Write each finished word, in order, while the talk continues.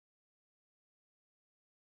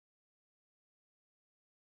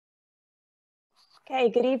Okay,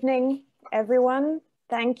 good evening, everyone.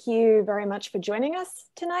 Thank you very much for joining us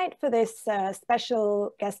tonight for this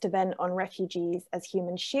special guest event on refugees as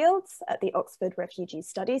human shields at the Oxford Refugee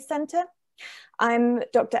Studies Centre. I'm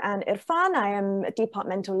Dr. Anne Irfan. I am a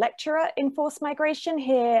departmental lecturer in forced migration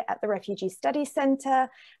here at the Refugee Studies Centre.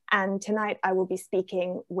 And tonight I will be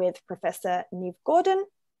speaking with Professor Neve Gordon,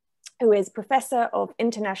 who is Professor of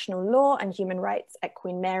International Law and Human Rights at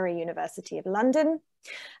Queen Mary University of London.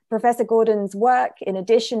 Professor Gordon's work, in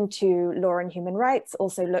addition to law and human rights,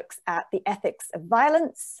 also looks at the ethics of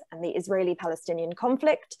violence and the Israeli-Palestinian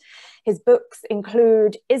conflict. His books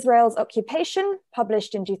include Israel's Occupation,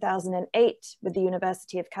 published in 2008 with the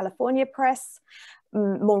University of California Press.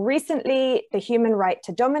 More recently, The Human Right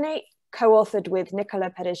to Dominate, co-authored with Nicola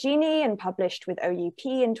Perugini and published with OUP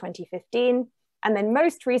in 2015. And then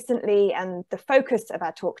most recently, and the focus of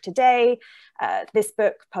our talk today, this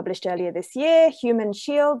book published earlier this year, Human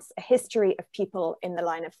Shields, A History of People in the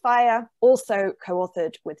Line of Fire, also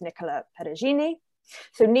co-authored with Nicola Perugini.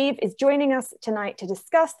 So Neve is joining us tonight to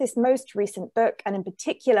discuss this most recent book, and in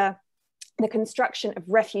particular, the construction of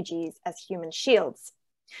refugees as human shields.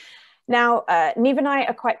 Now, Neve and I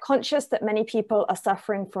are quite conscious that many people are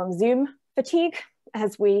suffering from Zoom fatigue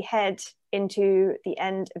as we head into the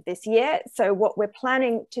end of this year. So what we're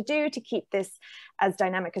planning to do to keep this as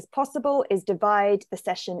dynamic as possible is divide the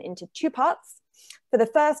session into two parts. For the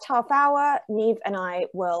first half hour, Neve and I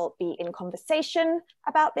will be in conversation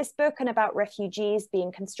about this book and about refugees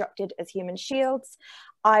being constructed as human shields.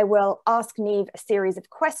 I will ask Neve a series of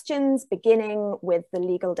questions, beginning with the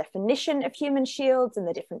legal definition of human shields and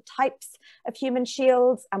the different types of human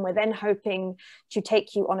shields. And we're then hoping to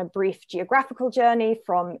take you on a brief geographical journey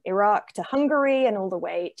from Iraq to Hungary and all the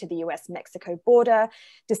way to the US-Mexico border,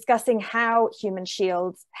 discussing how human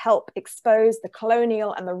shields help expose the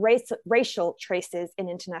colonial and the racial traces in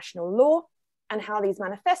international law and how these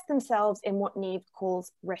manifest themselves in what Neve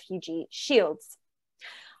calls refugee shields.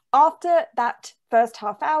 After that first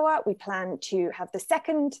half hour, we plan to have the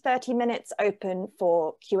second 30 minutes open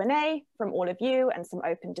for Q&A from all of you and some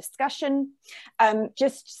open discussion.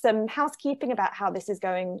 Just some housekeeping about how this is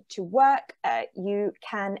going to work. You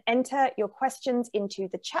can enter your questions into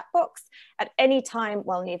the chat box at any time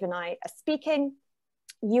while Neve and I are speaking.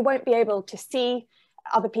 You won't be able to see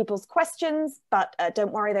other people's questions, but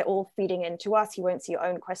don't worry, they're all feeding into us. You won't see your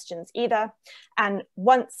own questions either. And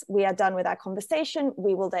once we are done with our conversation,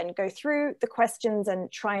 we will then go through the questions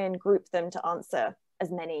and try and group them to answer as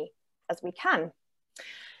many as we can.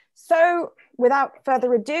 So without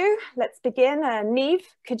further ado, let's begin. Neve,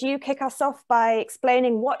 could you kick us off by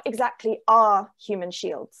explaining what exactly are human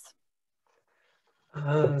shields?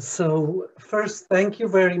 So first, thank you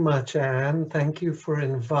very much, Anne. Thank you for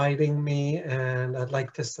inviting me. And I'd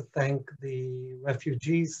like to thank the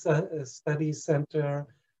Refugee Studies Center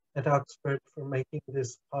at Oxford for making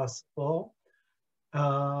this possible.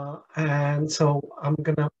 And so I'm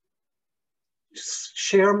gonna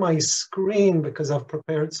share my screen because I've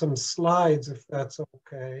prepared some slides, if that's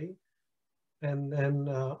okay. And then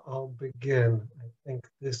I'll begin. I think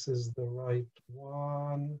this is the right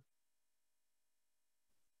one.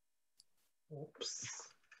 Oops,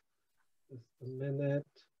 just a minute.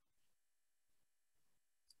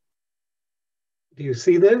 Do you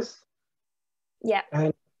see this? Yeah.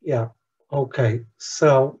 And yeah, okay.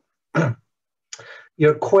 So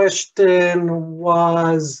your question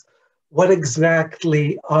was, what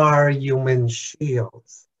exactly are human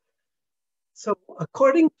shields? So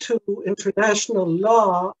according to international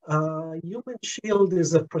law, a human shield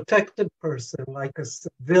is a protected person, like a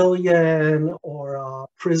civilian or a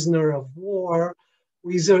prisoner of war,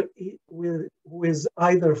 who is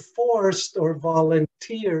either forced or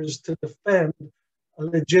volunteers to defend a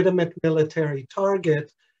legitimate military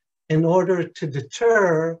target in order to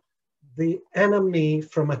deter the enemy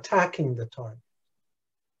from attacking the target.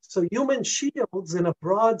 So human shields, in a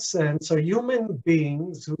broad sense, are human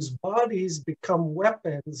beings whose bodies become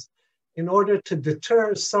weapons in order to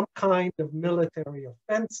deter some kind of military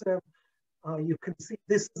offensive. You can see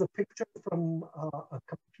this is a picture from a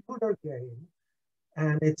computer game,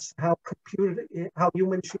 and it's how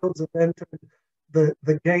human shields have entered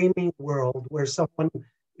the gaming world, where someone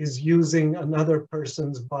is using another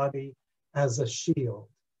person's body as a shield.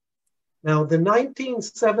 Now, the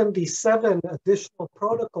 1977 additional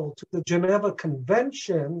protocol to the Geneva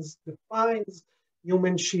Conventions defines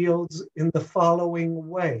human shields in the following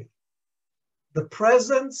way. The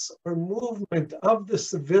presence or movement of the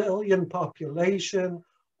civilian population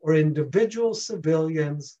or individual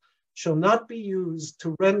civilians shall not be used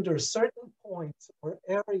to render certain points or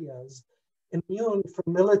areas immune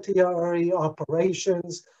from military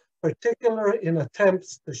operations particular in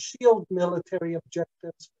attempts to shield military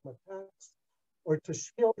objectives from attacks or to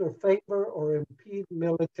shield or favor or impede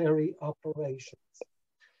military operations.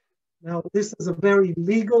 Now, this is a very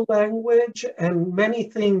legal language, and many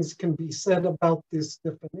things can be said about this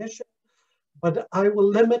definition, but I will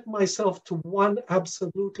limit myself to one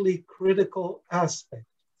absolutely critical aspect.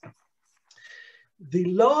 The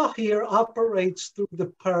law here operates through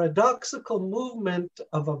the paradoxical movement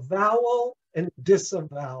of avowal and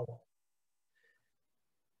disavowal.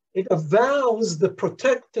 It avows the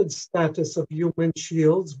protected status of human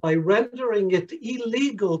shields by rendering it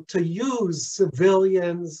illegal to use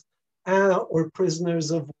civilians or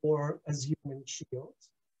prisoners of war as human shields.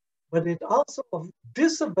 But it also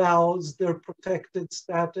disavows their protected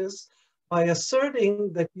status by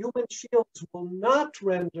asserting that human shields will not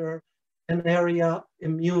render an area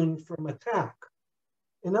immune from attack.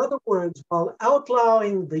 In other words, while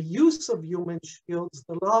outlawing the use of human shields,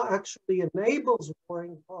 the law actually enables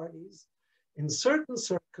warring parties in certain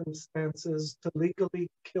circumstances to legally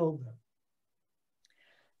kill them.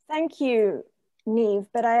 Thank you, Neve,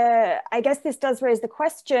 but I guess this does raise the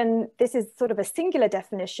question, this is sort of a singular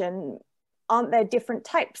definition, aren't there different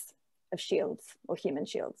types of shields or human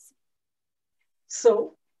shields?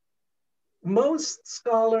 So most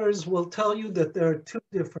scholars will tell you that there are two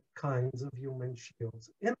different kinds of human shields: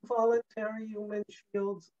 involuntary human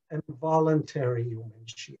shields and voluntary human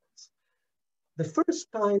shields. The first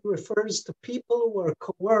kind refers to people who are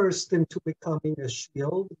coerced into becoming a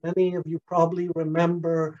shield. Many of you probably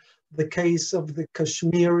remember the case of the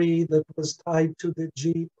Kashmiri that was tied to the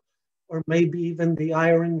jeep, or maybe even the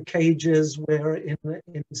iron cages where in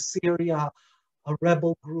Syria, a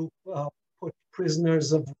rebel group put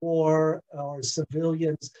prisoners of war or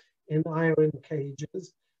civilians in iron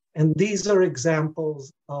cages. And these are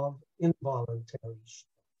examples of involuntary shields.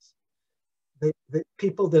 The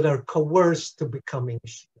people that are coerced to becoming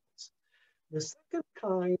shields. The second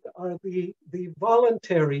kind are the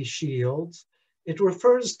voluntary shields. It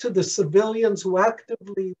refers to the civilians who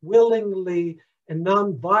actively, willingly, and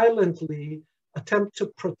non-violently attempt to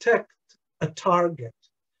protect a target.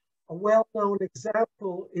 A well-known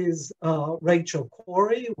example is Rachel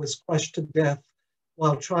Corrie, who was crushed to death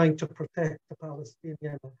while trying to protect a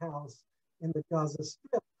Palestinian house in the Gaza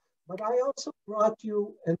Strip. But I also brought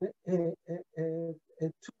you two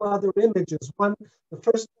other images. The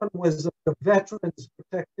first one was of the veterans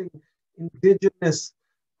protecting indigenous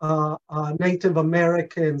Native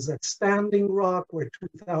Americans at Standing Rock, where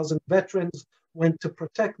 2,000 veterans went to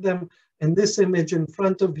protect them. And this image in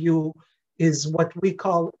front of you is what we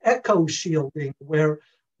call echo shielding, where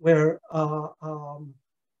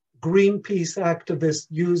Greenpeace activists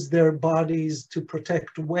use their bodies to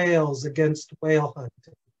protect whales against whale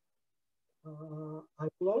hunting. I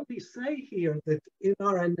will only say here that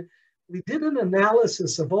we did an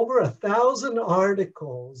analysis of over 1,000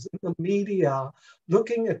 articles in the media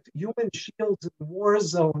looking at human shields in war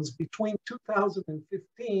zones between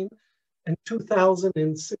 2015 and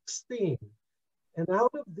 2016. And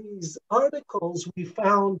out of these articles, we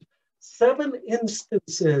found 7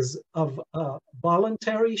 instances of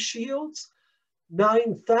voluntary shields,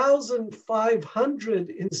 9,500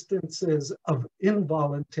 instances of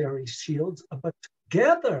involuntary shields, but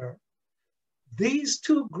together, these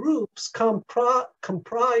two groups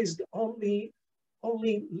comprised only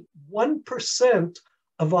 1%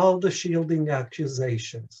 of all the shielding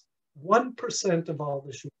accusations. 1% of all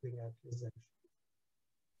the shielding accusations.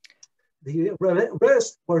 The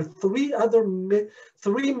rest were 3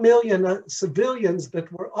 million civilians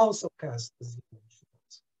that were also cast as human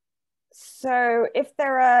shields. So if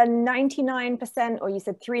there are 99%, or you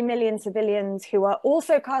said 3 million civilians who are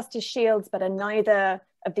also cast as shields, but are neither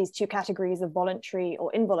of these two categories of voluntary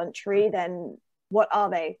or involuntary, then what are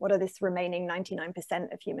they? What are this remaining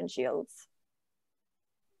 99% of human shields?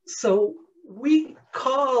 So we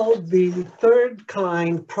call the third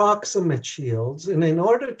kind proximate shields. And in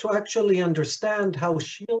order to actually understand how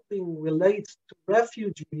shielding relates to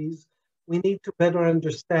refugees, we need to better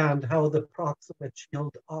understand how the proximate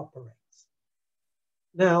shield operates.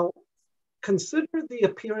 Now, consider the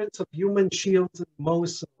appearance of human shields in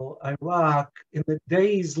Mosul, Iraq, in the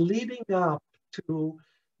days leading up to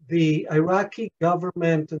the Iraqi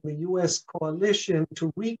government and the US coalition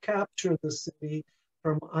to recapture the city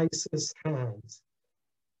from ISIS hands.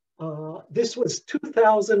 This was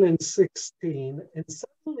 2016, and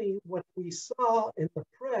suddenly what we saw in the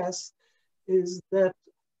press is that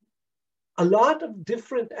a lot of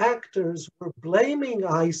different actors were blaming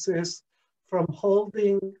ISIS from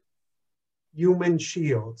holding human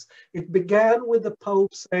shields. It began with the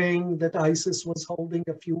Pope saying that ISIS was holding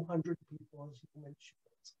a few hundred people as human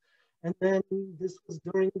shields. And then this was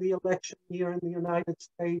during the election year in the United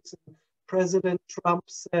States. And President Trump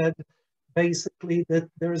said basically that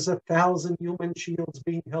there's 1,000 human shields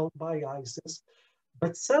being held by ISIS.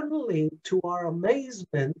 But suddenly, to our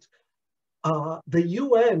amazement, the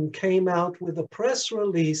UN came out with a press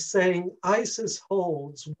release saying ISIS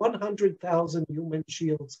holds 100,000 human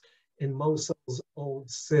shields in Mosul's old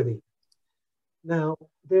city. Now,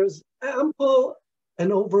 there's ample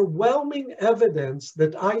and overwhelming evidence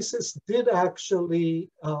that ISIS did actually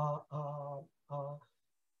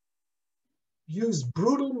use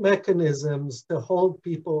brutal mechanisms to hold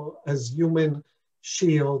people as human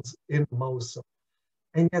shields in Mosul.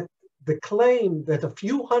 And yet the claim that a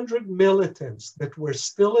few hundred militants that were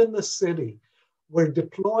still in the city were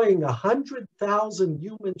deploying 100,000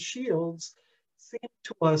 human shields seemed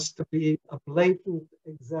to us to be a blatant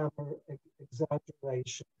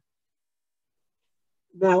exaggeration.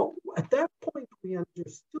 Now, at that point, we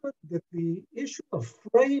understood that the issue of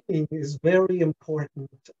framing is very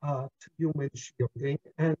important to human shielding,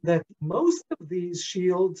 and that most of these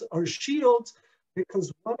shields are shields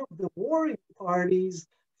because one of the warring parties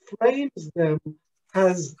frames them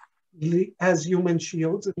as human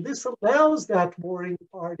shields, and this allows that warring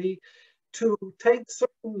party to take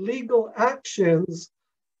certain legal actions,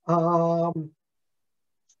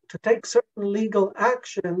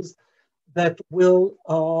 that will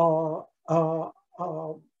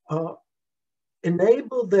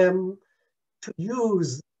enable them to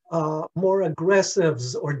use more aggressive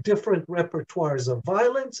or different repertoires of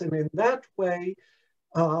violence, and in that way,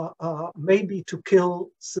 maybe to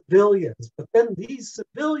kill civilians. But then these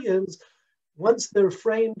civilians, once they're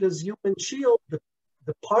framed as human shield, the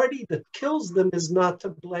party that kills them is not to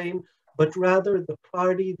blame, but rather the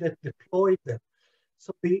party that deployed them.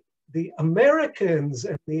 So the Americans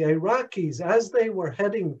and the Iraqis, as they were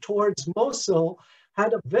heading towards Mosul,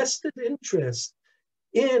 had a vested interest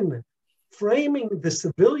in framing the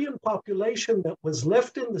civilian population that was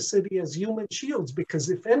left in the city as human shields, because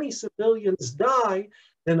if any civilians die,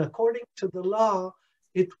 then according to the law,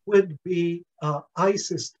 it would be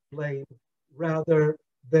ISIS to blame rather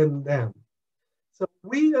than them. So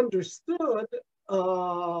we understood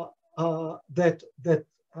that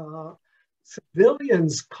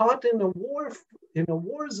civilians caught in a war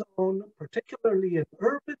zone, particularly in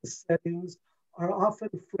urban settings, are often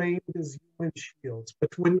framed as human shields.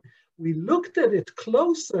 But when we looked at it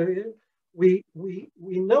closer, we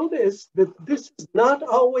noticed that this is not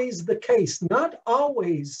always the case. Not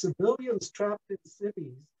always civilians trapped in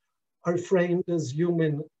cities are framed as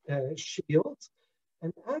human shields.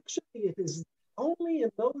 And actually, it is only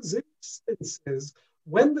in those instances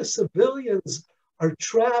when the civilians are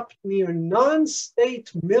trapped near non-state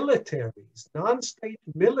militaries, non-state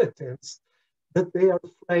militants, that they are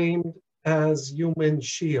framed as human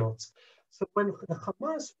shields. So when the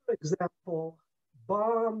Hamas, for example,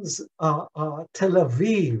 bombs Tel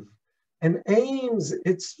Aviv and aims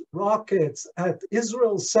its rockets at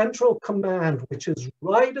Israel's Central Command, which is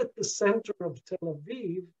right at the center of Tel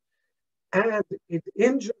Aviv, and it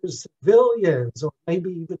injures civilians or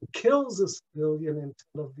maybe even kills a civilian in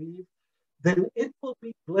Tel Aviv, then it will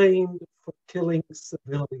be blamed for killing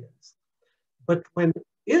civilians. But when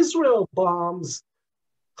Israel bombs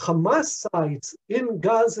Hamas sites in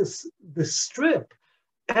Gaza, the Strip,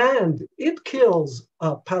 and it kills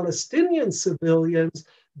Palestinian civilians,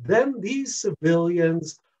 then these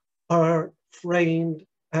civilians are framed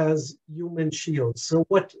as human shields. So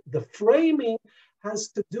what the framing has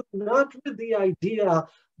to do not with the idea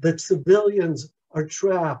that civilians are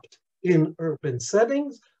trapped in urban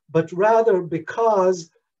settings, but rather because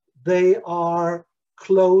they are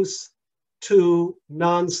close to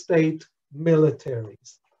non-state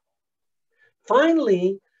militaries.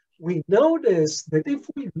 Finally, we noticed that if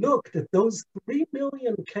we looked at those 3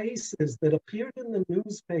 million cases that appeared in the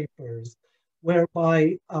newspapers,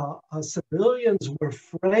 whereby civilians were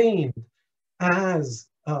framed as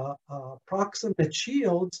proximate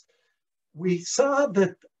shields, we saw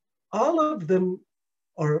that all of them,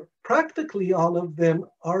 or practically all of them,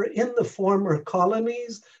 are in the former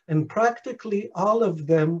colonies, and practically all of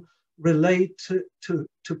them relate to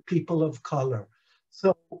people of color.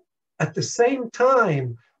 So at the same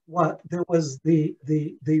time, there was the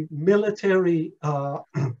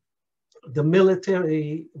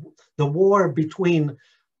war between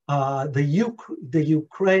the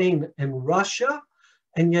Ukraine and Russia,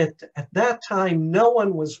 and yet at that time no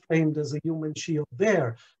one was framed as a human shield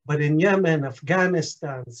there. But in Yemen,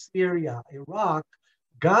 Afghanistan, Syria, Iraq,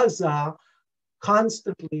 Gaza,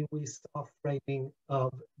 constantly we saw framing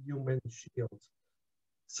of human shields.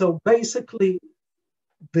 So basically,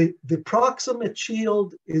 The proximate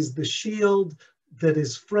shield is the shield that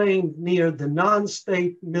is framed near the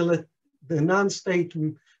non-state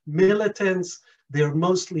militants. They're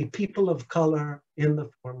mostly people of color in the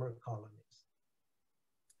former colonies.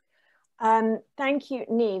 Thank you,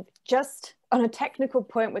 Neve. Just on a technical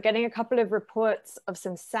point, we're getting a couple of reports of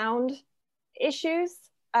some sound issues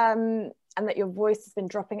and that your voice has been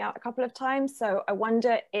dropping out a couple of times. So I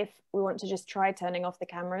wonder if we want to just try turning off the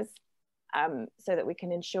cameras so that we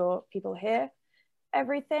can ensure people hear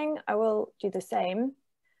everything. I will do the same.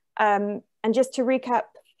 And just to recap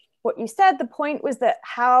what you said, the point was that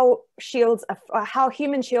how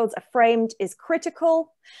human shields are framed is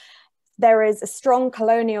critical. There is a strong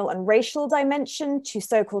colonial and racial dimension to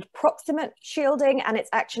so-called proximate shielding, and it's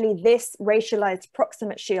actually this racialized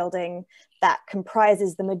proximate shielding that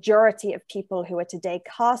comprises the majority of people who are today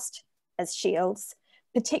cast as shields,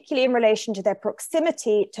 particularly in relation to their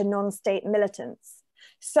proximity to non-state militants.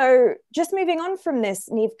 So just moving on from this,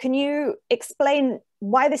 Neve, can you explain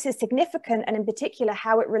why this is significant and in particular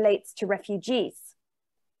how it relates to refugees?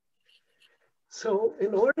 So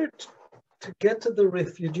in order to get to the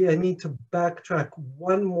refugee, I need to backtrack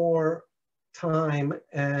one more time,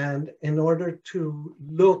 and in order to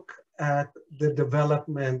look at the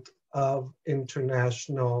development of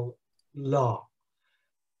international law.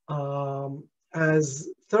 As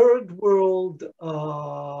third world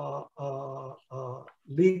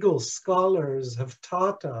legal scholars have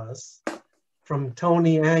taught us, from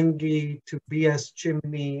Tony Angie to B.S.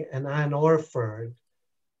 Chimney and Anne Irfan,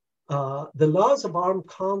 the laws of armed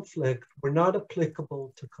conflict were not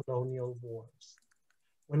applicable to colonial wars.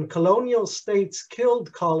 When colonial states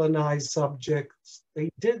killed colonized subjects, they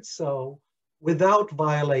did so without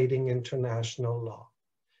violating international law.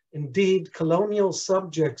 Indeed, colonial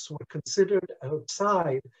subjects were considered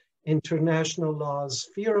outside international law's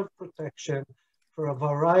sphere of protection for a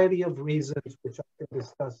variety of reasons, which I can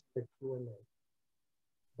discuss in the Q&A.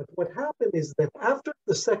 But what happened is that after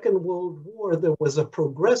the Second World War, there was a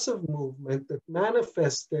progressive movement that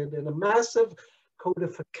manifested in a massive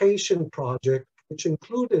codification project, which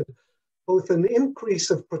included both an increase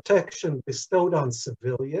of protection bestowed on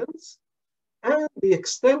civilians and the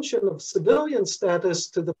extension of civilian status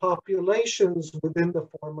to the populations within the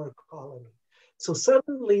former colony. So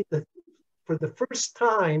suddenly, for the first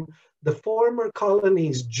time, the former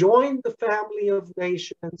colonies joined the family of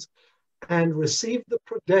nations and received the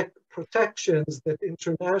protections that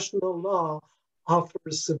international law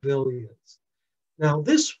offers civilians. Now,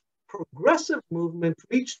 this progressive movement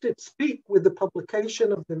reached its peak with the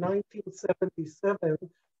publication of the 1977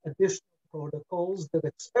 additional protocols that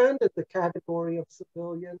expanded the category of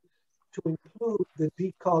civilian to include the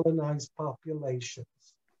decolonized populations.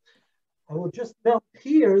 I will just note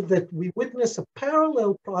here that we witness a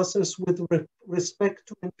parallel process with respect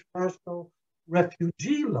to international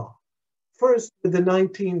refugee law. First, with the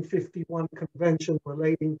 1951 Convention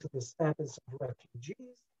relating to the status of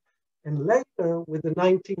refugees, and later with the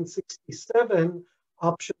 1967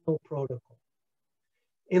 Optional Protocol.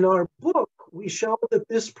 In our book, we show that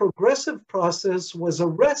this progressive process was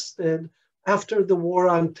arrested after the War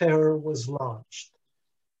on Terror was launched.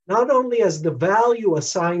 Not only has the value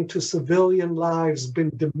assigned to civilian lives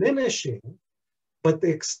been diminishing, but the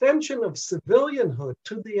extension of civilianhood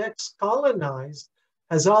to the ex-colonized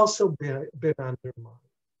has also been undermined.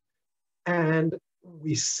 And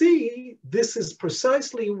we see this is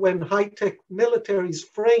precisely when high-tech militaries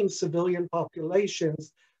frame civilian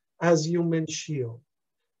populations as human shield.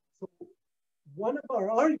 So one of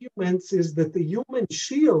our arguments is that the human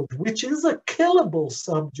shield, which is a killable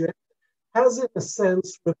subject, has in a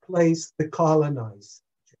sense replaced the colonized.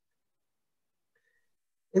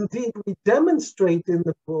 Indeed, we demonstrate in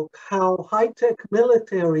the book how high-tech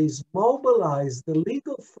militaries mobilize the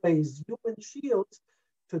legal phrase human shields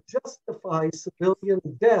to justify civilian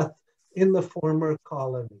death in the former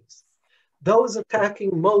colonies. Those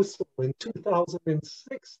attacking Mosul in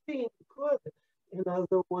 2016 could, in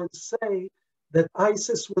other words, say that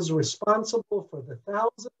ISIS was responsible for the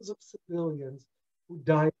thousands of civilians who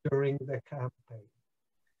died during the campaign.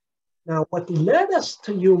 Now, what led us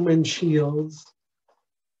to human shields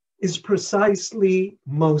is precisely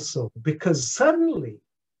Mosul, because suddenly,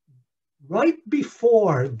 right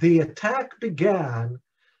before the attack began,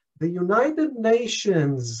 the United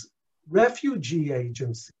Nations Refugee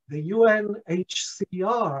Agency, the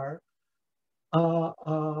UNHCR,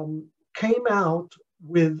 came out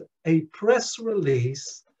with a press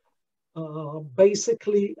release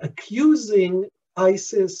basically accusing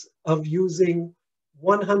ISIS of using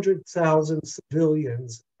 100,000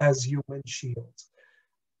 civilians as human shields.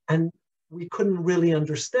 And we couldn't really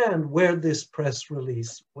understand where this press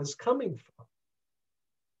release was coming from.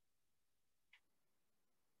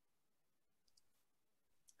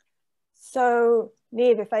 So,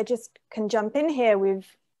 Neve, if I just can jump in here, we've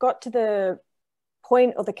got to the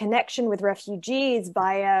point or the connection with refugees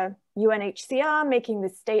via UNHCR making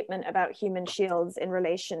this statement about human shields in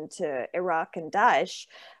relation to Iraq and Daesh.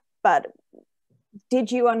 But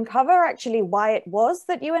did you uncover actually why it was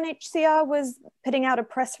that UNHCR was putting out a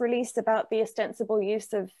press release about the ostensible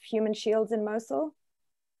use of human shields in Mosul?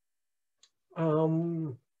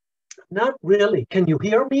 Not really. Can you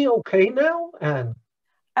hear me okay now, Anne?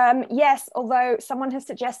 Yes, although someone has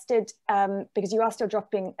suggested, because you are still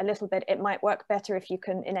dropping a little bit, it might work better if you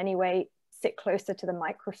can in any way sit closer to the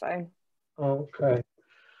microphone. Okay.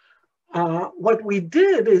 What we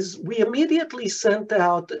did is we immediately sent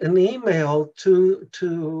out an email to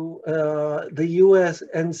the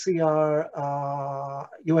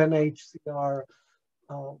UNHCR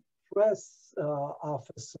press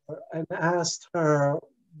officer and asked her,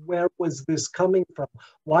 where was this coming from?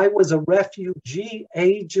 Why was a refugee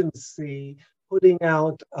agency putting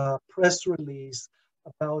out a press release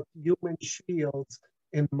about human shields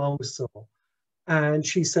in Mosul? And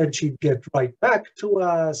she said she'd get right back to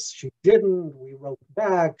us. She didn't. We wrote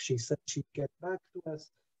back. She said she'd get back to us.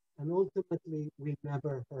 And ultimately, we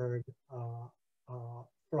never heard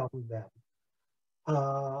from them.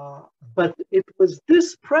 But it was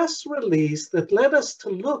this press release that led us to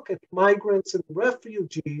look at migrants and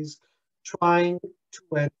refugees trying to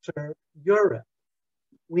enter Europe.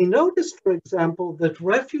 We noticed, for example, that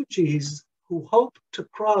refugees who hoped to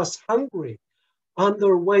cross Hungary on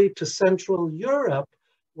their way to Central Europe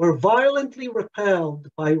were violently repelled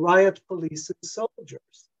by riot police and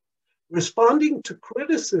soldiers. Responding to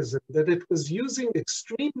criticism that it was using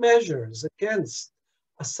extreme measures against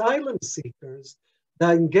asylum seekers, the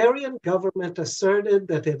Hungarian government asserted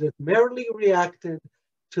that it had merely reacted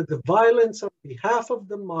to the violence on behalf of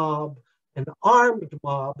the mob, an armed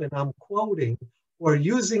mob, and I'm quoting, were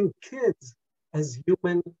using kids as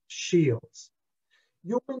human shields.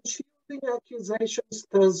 Human shielding accusations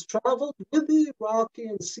thus traveled with the Iraqi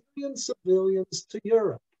and Syrian civilians to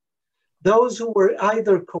Europe. Those who were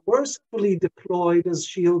either coercively deployed as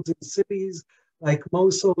shields in cities like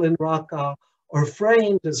Mosul and Raqqa, or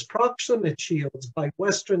framed as proximate shields by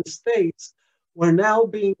Western states, were now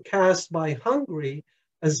being cast by Hungary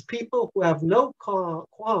as people who have no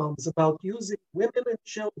qualms about using women and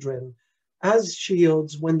children as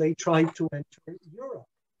shields when they try to enter Europe.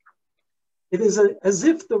 It is as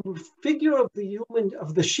if the figure of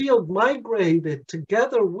the shield migrated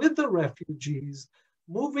together with the refugees,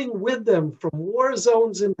 moving with them from war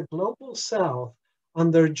zones in the global south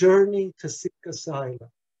on their journey to seek asylum.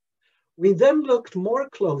 We then looked more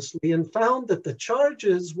closely and found that the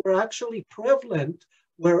charges were actually prevalent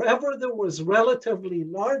wherever there was relatively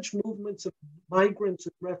large movements of migrants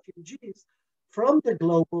and refugees from the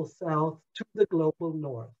global south to the global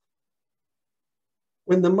north.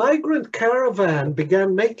 When the migrant caravan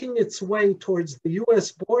began making its way towards the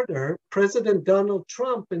US border, President Donald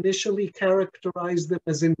Trump initially characterized them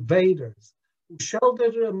as invaders who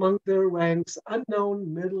sheltered among their ranks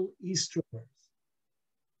unknown Middle Easterners.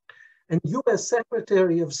 And US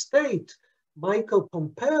Secretary of State Michael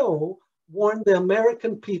Pompeo warned the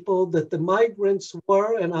American people that the migrants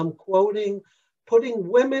were, and I'm quoting, putting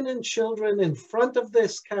women and children in front of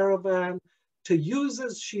this caravan to use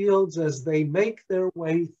as shields as they make their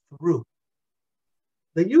way through.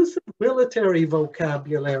 The use of military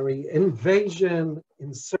vocabulary, invasion,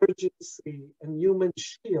 insurgency, and human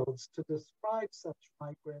shields to describe such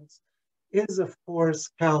migrants is, of course,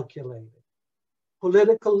 calculated.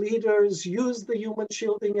 Political leaders use the human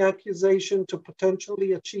shielding accusation to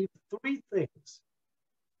potentially achieve three things.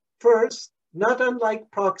 First, not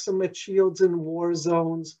unlike proximate shields in war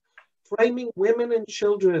zones, framing women and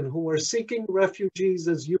children who are seeking refugees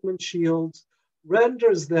as human shields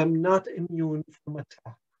renders them not immune from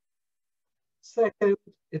attack. Second,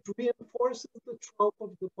 it reinforces the trope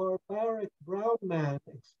of the barbaric brown man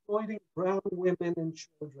exploiting brown women and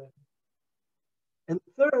children. And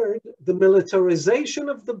third, the militarization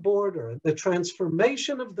of the border and the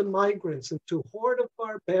transformation of the migrants into a horde of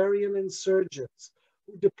barbarian insurgents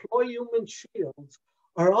who deploy human shields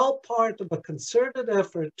are all part of a concerted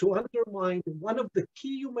effort to undermine one of the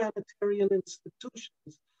key humanitarian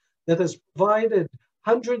institutions that has provided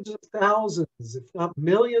hundreds of thousands, if not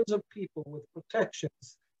millions of people with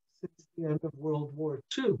protections since the end of World War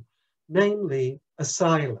II, namely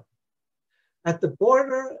asylum. At the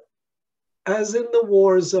border, as in the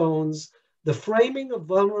war zones, The framing of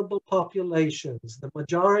vulnerable populations, the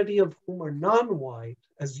majority of whom are non-white,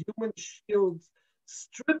 as human shields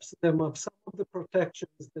strips them of some of the protections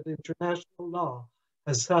that international law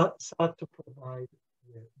has sought to provide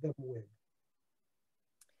them with.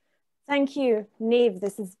 Thank you, Neve.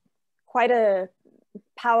 This is quite a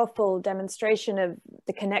powerful demonstration of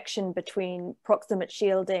the connection between proximate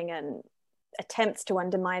shielding and attempts to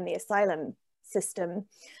undermine the asylum system.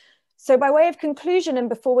 So by way of conclusion, and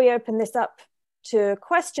before we open this up to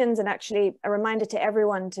questions, and actually a reminder to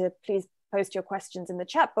everyone to please post your questions in the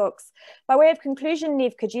chat box, by way of conclusion,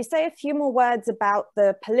 Neve, could you say a few more words about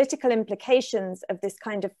the political implications of this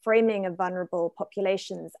kind of framing of vulnerable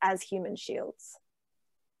populations as human shields?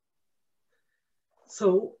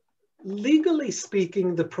 So legally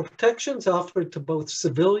speaking, the protections offered to both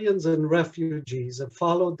civilians and refugees have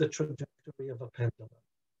followed the trajectory of a pendulum.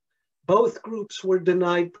 Both groups were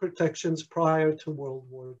denied protections prior to World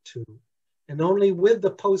War II, and only with the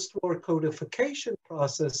post-war codification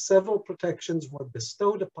process, several protections were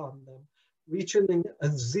bestowed upon them, reaching a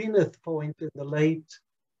zenith point in the late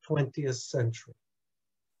 20th century.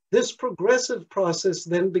 This progressive process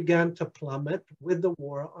then began to plummet with the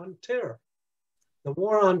War on Terror. The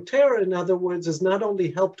War on Terror, in other words, has not only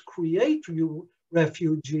helped create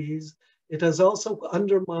refugees, it has also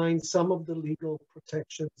undermined some of the legal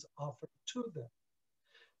protections offered to them.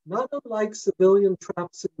 Not unlike civilian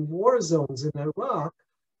traps in war zones in Iraq,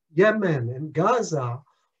 Yemen, and Gaza,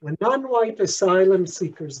 when non-white asylum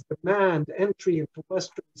seekers demand entry into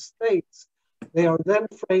Western states, they are then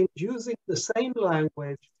framed using the same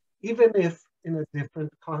language, even if in a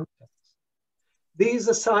different context. These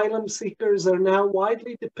asylum seekers are now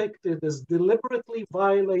widely depicted as deliberately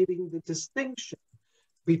violating the distinction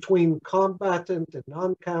between combatant and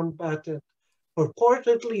non-combatant,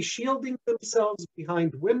 purportedly shielding themselves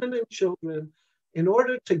behind women and children in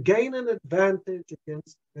order to gain an advantage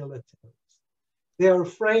against militaries. They are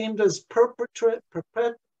framed as perpetrators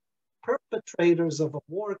of a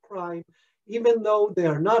war crime, even though they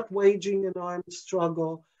are not waging an armed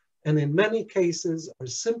struggle, and in many cases are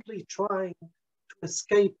simply trying to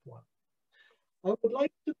escape one. I would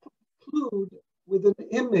like to conclude with an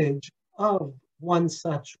image of one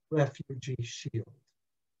such refugee shield.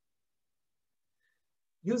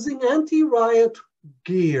 Using anti-riot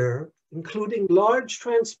gear, including large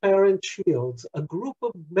transparent shields, a group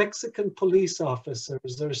of Mexican police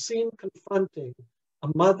officers are seen confronting a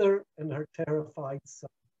mother and her terrified son.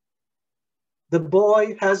 The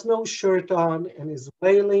boy has no shirt on and is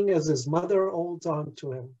wailing as his mother holds on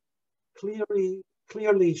to him. Clearly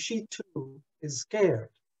she too is scared.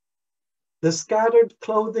 The scattered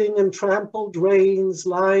clothing and trampled rails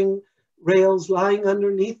lying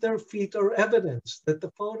underneath their feet are evidence that the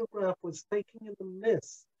photograph was taken in the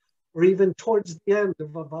midst or even towards the end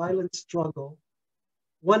of a violent struggle.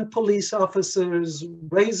 One police officer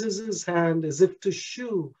raises his hand as if to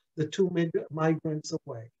shoo the two migrants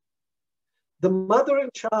away. The mother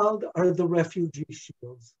and child are the refugee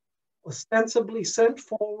shields, ostensibly sent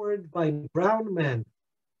forward by brown men.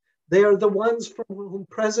 They are the ones from whom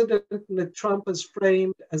President Trump is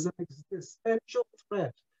framed as an existential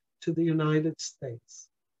threat to the United States.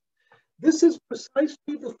 This is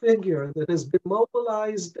precisely the figure that has been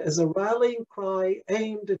mobilized as a rallying cry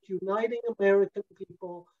aimed at uniting American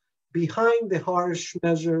people behind the harsh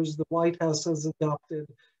measures the White House has adopted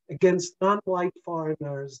against non-white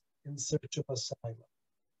foreigners in search of asylum.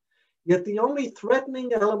 Yet the only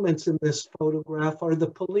threatening elements in this photograph are the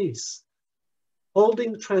police,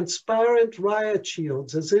 holding transparent riot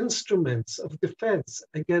shields as instruments of defense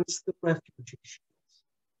against the refugee shields.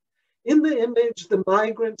 In the image, the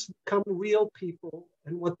migrants become real people,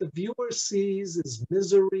 and what the viewer sees is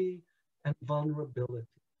misery and vulnerability.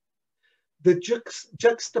 The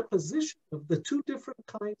juxtaposition of the two different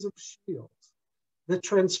kinds of shields, the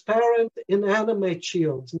transparent inanimate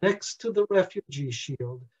shields next to the refugee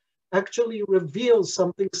shield, actually reveals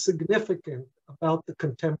something significant about the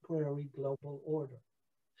contemporary global order.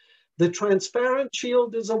 The transparent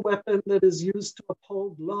shield is a weapon that is used to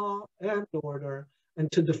uphold law and order and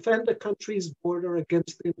to defend a country's border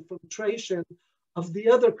against the infiltration of the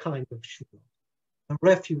other kind of shield, a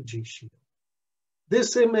refugee shield.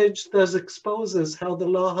 This image thus exposes how the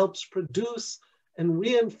law helps produce and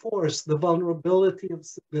reinforce the vulnerability of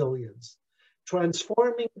civilians,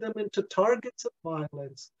 transforming them into targets of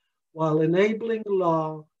violence while enabling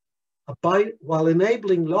law-abiding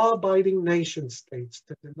nation states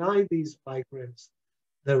to deny these migrants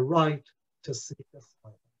their right to seek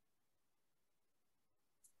asylum.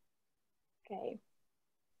 Okay,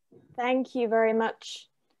 thank you very much,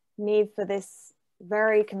 Neve, for this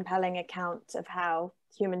very compelling account of how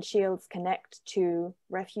human shields connect to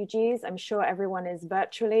refugees. I'm sure everyone is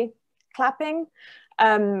virtually clapping.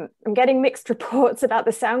 I'm getting mixed reports about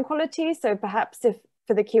the sound quality, so perhaps if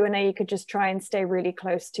for the Q&A you could just try and stay really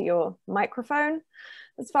close to your microphone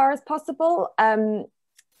as far as possible. And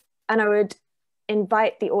I would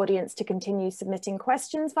invite the audience to continue submitting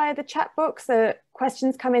questions via the chat box. So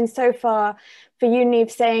questions come in so far for you,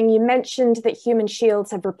 Neve, saying you mentioned that human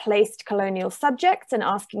shields have replaced colonial subjects, and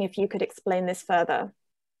asking if you could explain this further.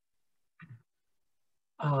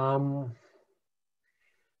 So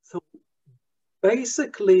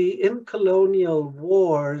basically, in colonial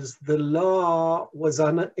wars, the law was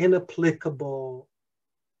inapplicable,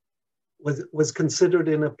 was considered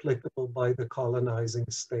inapplicable by the colonizing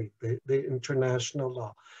state, the international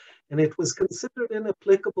law. And it was considered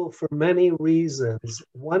inapplicable for many reasons.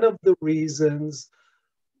 One of the reasons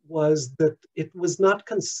was that it was not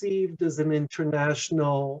conceived as an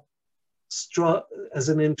international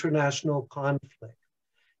conflict.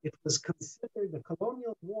 It was considered, the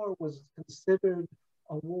colonial war was considered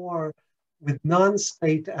a war with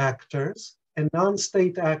non-state actors, and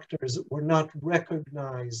non-state actors were not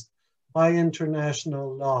recognized by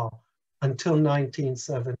international law until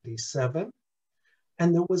 1977.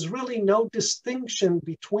 And there was really no distinction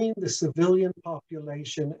between the civilian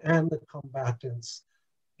population and the combatants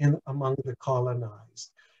among the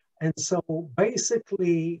colonized. And so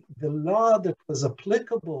basically the law that was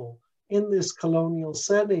applicable in this colonial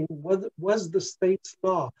setting was the state's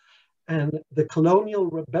law. And the colonial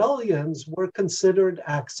rebellions were considered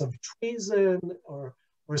acts of treason or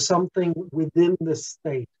something within the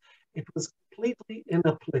state. It was completely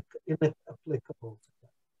inapplicable to them.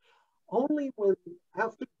 Only when,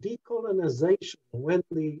 after decolonization, when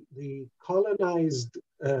the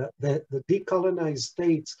decolonized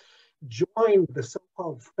states joined the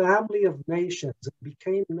so-called family of nations and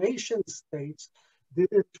became nation states, did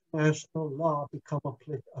international law become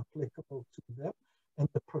applicable to them, and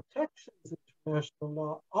the protections international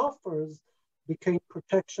law offers became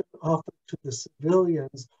protection offered to the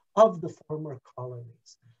civilians of the former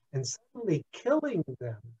colonies. And suddenly killing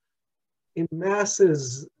them in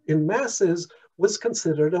masses was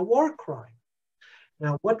considered a war crime.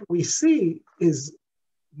 Now, what we see is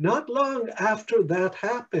not long after that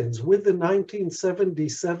happens, with the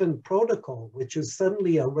 1977 protocol, which is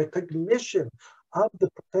suddenly a recognition of the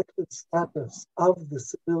protected status of the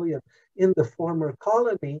civilian in the former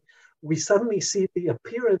colony, we suddenly see the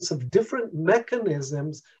appearance of different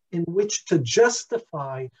mechanisms in which to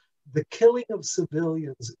justify the killing of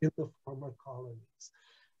civilians in the former colonies.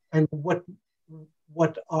 And what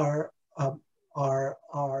our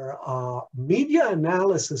media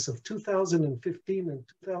analysis of 2015 and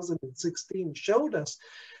 2016 showed us,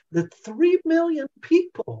 that 3 million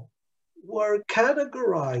people were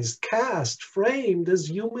categorized, cast, framed as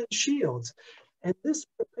human shields. And this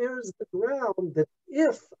prepares the ground that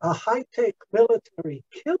if a high-tech military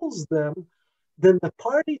kills them, then the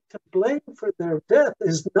party to blame for their death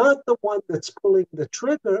is not the one that's pulling the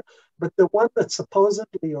trigger, but the one that's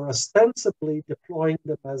supposedly or ostensibly deploying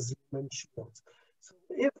them as human shields. So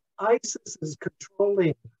if ISIS is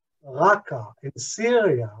controlling Raqqa in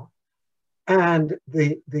Syria, and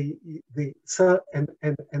a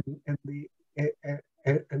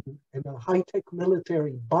high-tech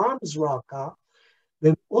military bombs Raqqa,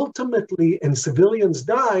 then ultimately, and civilians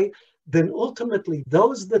die, then ultimately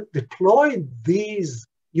those that deployed these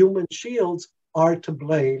human shields are to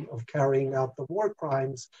blame of carrying out the war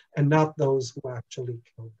crimes, and not those who actually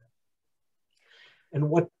killed them. And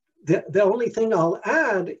what the only thing I'll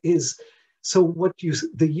add is, the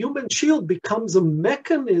human shield becomes a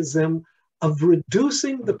mechanism of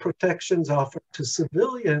reducing the protections offered to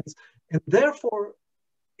civilians, and therefore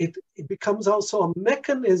it becomes also a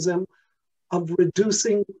mechanism of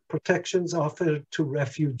reducing protections offered to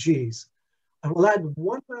refugees. I will add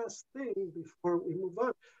one last thing before we move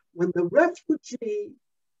on. When the refugee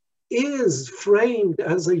is framed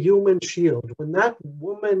as a human shield, when that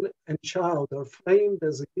woman and child are framed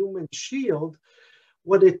as a human shield,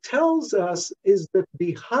 what it tells us is that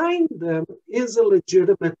behind them is a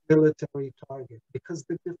legitimate military target, because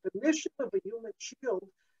the definition of a human shield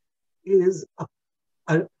is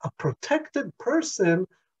a protected person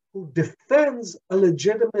who defends a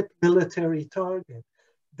legitimate military target.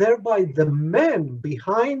 Thereby, the men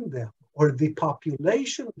behind them, or the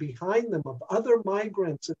population behind them of other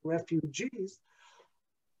migrants and refugees,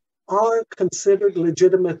 are considered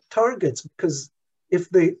legitimate targets, because if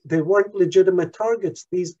they weren't legitimate targets,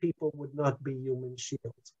 these people would not be human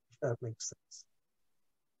shields, if that makes sense.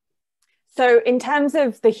 So in terms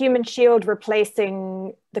of the human shield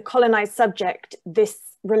replacing the colonized subject, this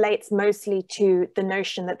relates mostly to the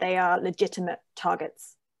notion that they are legitimate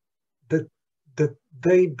targets. That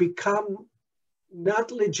they become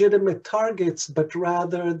not legitimate targets, but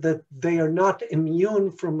rather that they are not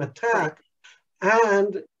immune from attack,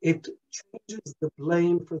 and it changes the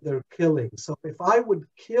blame for their killing. So if I would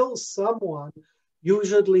kill someone,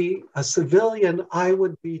 usually a civilian, I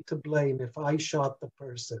would be to blame if I shot the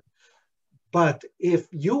person. But if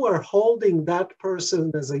you are holding that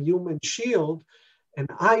person as a human shield and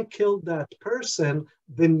I killed that person,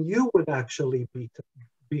 then you would actually be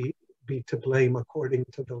to blame according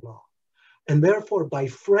to the law. And therefore, by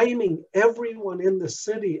framing everyone in the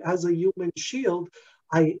city as a human shield,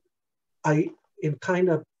 I kind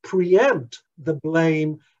of preempt the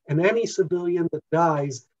blame, and any civilian that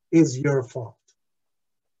dies is your fault.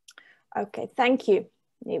 Okay, thank you,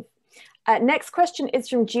 Neve. Next question is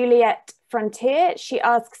from Juliet Frontier. She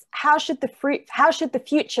asks, how should the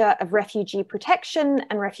future of refugee protection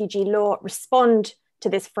and refugee law respond to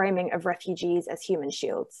this framing of refugees as human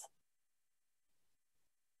shields?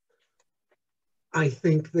 I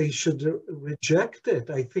think they should reject it.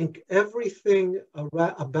 I think everything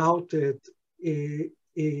about it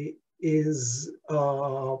is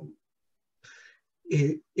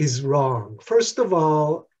wrong. First of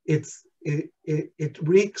all, it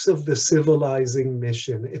reeks of the civilizing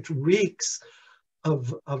mission. It reeks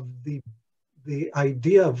of the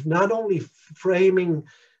idea of not only framing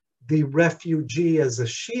the refugee as a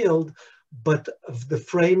shield, but of the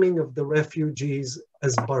framing of the refugees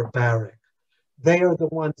as barbaric. They are the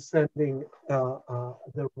ones sending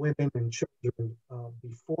their women and children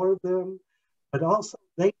before them, but also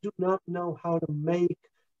they do not know how to make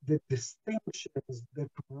the distinctions that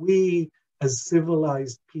we as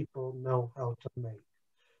civilized people know how to make.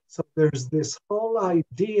 So there's this whole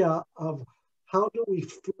idea of how do we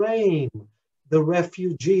frame the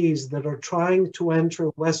refugees that are trying to enter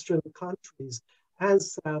Western countries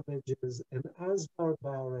as savages and as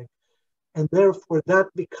barbaric. And therefore, that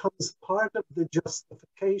becomes part of the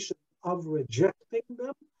justification of rejecting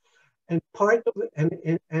them, and part of it,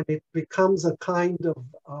 and it becomes a kind of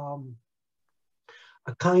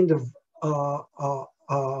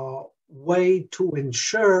way to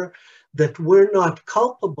ensure that we're not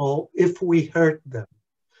culpable if we hurt them.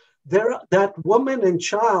 That woman and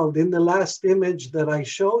child in the last image that I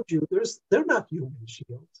showed you, they're not human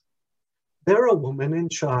shields. They're a woman and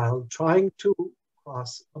child trying to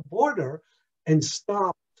cross a border and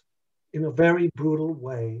stopped in a very brutal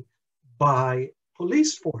way by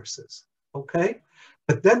police forces, okay?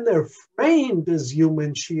 But then they're framed as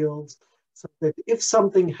human shields so that if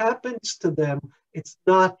something happens to them, it's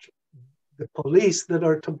not the police that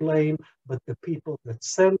are to blame, but the people that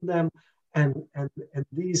send them. And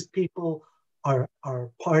these people are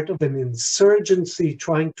part of an insurgency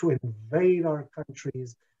trying to invade our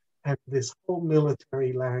countries. And this whole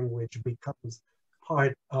military language becomes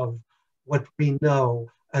part of what we know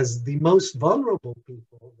as the most vulnerable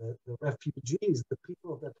people, the refugees, the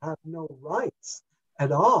people that have no rights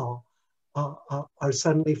at all, are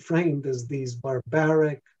suddenly framed as these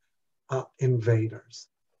barbaric invaders.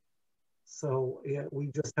 So yeah, we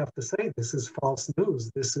just have to say this is false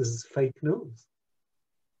news. This is fake news.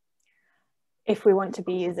 If we want to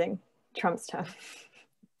be using Trump's term.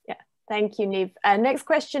 Yeah, thank you, Neve. Next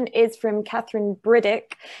question is from Catherine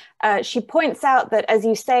Briddick. She points out that, as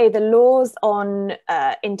you say, the laws on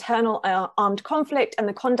internal armed conflict and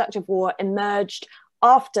the conduct of war emerged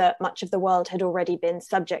after much of the world had already been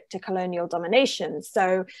subject to colonial domination.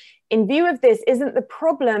 So in view of this, isn't the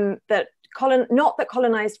problem that isn't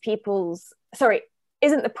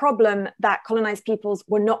the problem that colonized peoples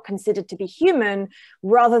were not considered to be human,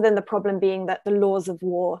 rather than the problem being that the laws of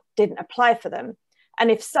war didn't apply for them? And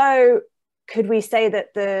if so, could we say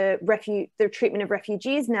that the treatment of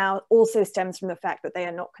refugees now also stems from the fact that they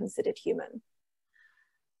are not considered human?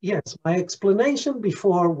 Yes, my explanation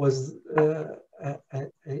before was at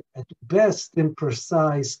best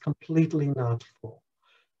imprecise, completely not full.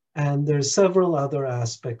 And there's several other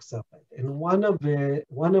aspects of it. And one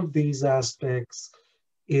of these aspects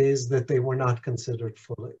is that they were not considered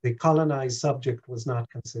fully, the colonized subject was not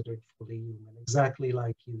considered fully human, exactly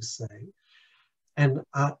like you say. And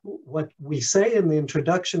what we say in the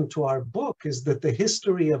introduction to our book is that the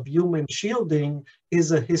history of human shielding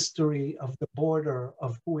is a history of the border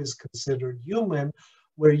of who is considered human,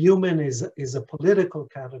 where human is a political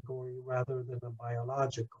category rather than a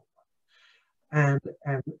biological. And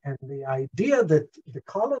the idea that the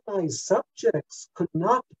colonized subjects could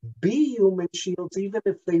not be human shields even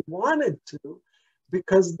if they wanted to,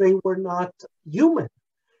 because they were not human.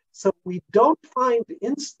 So we don't find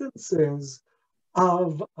instances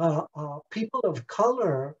of people of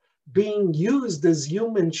color being used as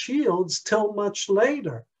human shields till much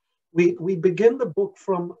later. We begin the book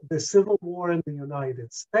from the Civil War in the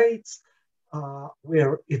United States,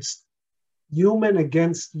 where it's human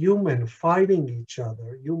against human fighting each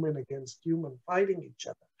other, human against human fighting each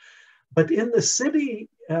other. But in the city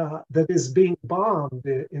that is being bombed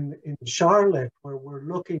in Charlotte, where we're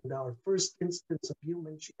looking at our first instance of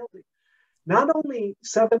human shielding, not only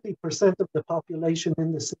 70% of the population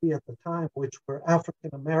in the city at the time, which were African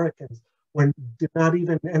Americans, did not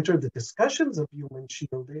even enter the discussions of human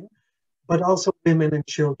shielding, but also women and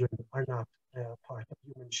children are not part of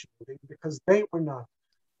human shielding because they were not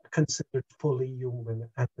considered fully human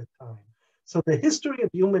at the time. So the history of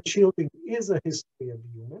human shielding is a history of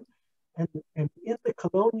human. And in the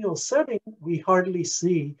colonial setting, we hardly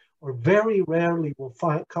see, or very rarely will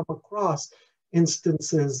come across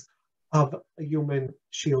instances of human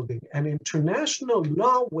shielding. And international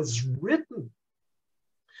law was written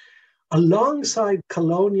alongside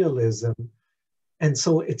colonialism. And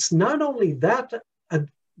so it's not only that a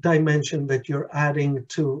dimension that you're adding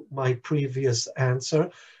to my previous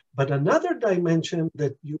answer, but another dimension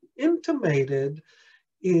that you intimated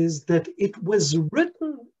is that it was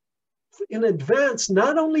written in advance,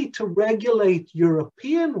 not only to regulate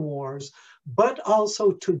European wars, but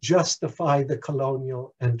also to justify the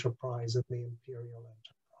colonial enterprise and the imperial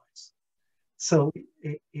enterprise. So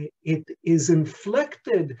it is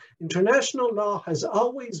inflected, international law has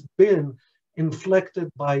always been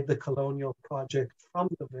inflected by the colonial project from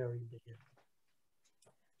the very beginning.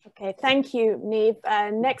 Okay, thank you, Neve.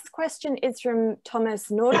 Next question is from Thomas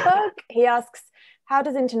Nordberg. He asks, how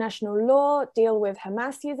does international law deal with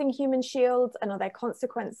Hamas using human shields, and are there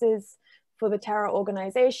consequences for the terror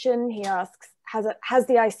organization? He asks, has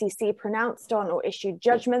the ICC pronounced on or issued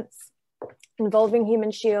judgments involving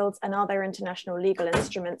human shields, and are there international legal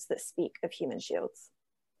instruments that speak of human shields?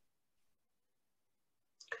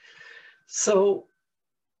 So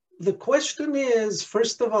the question is,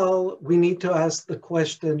 first of all, we need to ask the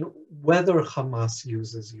question whether Hamas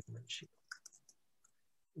uses human shields.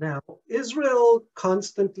 Now, Israel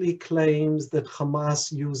constantly claims that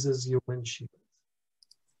Hamas uses human shields.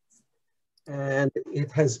 And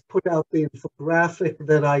it has put out the infographic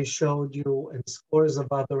that I showed you and scores of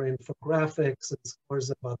other infographics and scores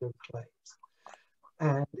of other claims.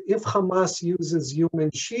 And if Hamas uses human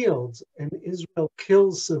shields and Israel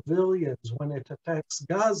kills civilians when it attacks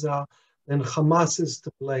Gaza, then Hamas is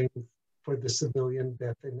to blame for the civilian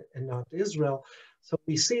death and not Israel. So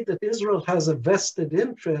we see that Israel has a vested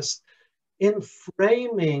interest in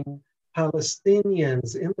framing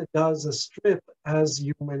Palestinians in the Gaza Strip as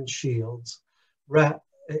human shields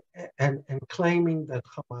and claiming that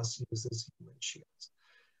Hamas uses human shields.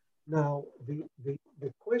 Now,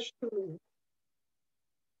 the question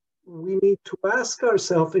we need to ask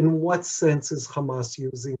ourselves, in what sense is Hamas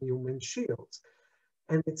using human shields?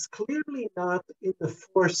 And it's clearly not in the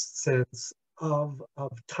forced sense of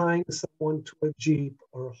tying someone to a jeep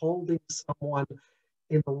or holding someone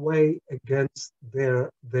in a way against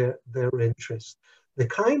their interest. The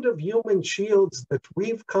kind of human shields that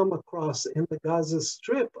we've come across in the Gaza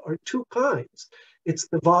Strip are two kinds. It's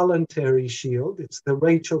the voluntary shield, it's the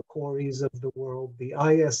Rachel Corries of the world, the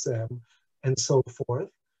ISM, and so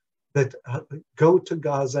forth, that go to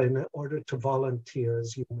Gaza in order to volunteer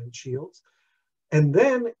as human shields. And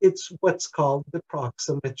then it's what's called the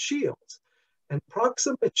proximate shields. And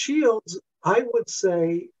proximate shields, I would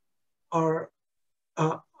say, are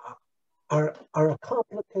a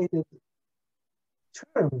complicated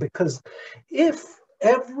term, because if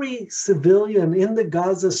every civilian in the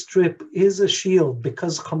Gaza Strip is a shield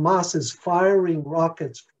because Hamas is firing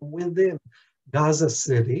rockets from within Gaza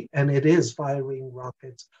City, and it is firing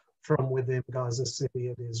rockets from within Gaza City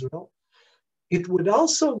and Israel, it would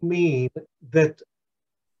also mean that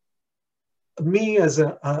me as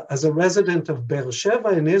a resident of Beersheba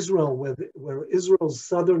in Israel, where Israel's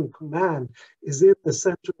southern command is in the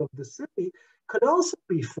center of the city, could also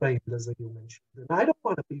be framed as a human shield. And I don't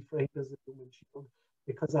want to be framed as a human shield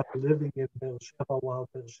because I'm living in Beersheba while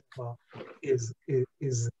Beersheba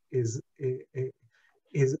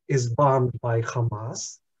is bombed by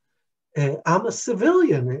Hamas. I'm a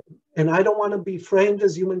civilian, and I don't want to be framed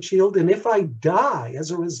as human shield. And if I die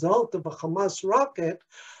as a result of a Hamas rocket,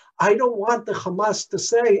 I don't want the Hamas to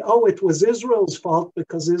say, oh, it was Israel's fault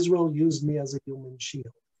because Israel used me as a human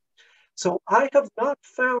shield. So I have not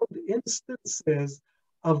found instances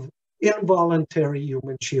of involuntary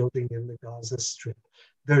human shielding in the Gaza Strip.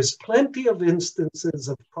 There's plenty of instances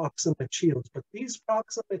of proximate shields, but these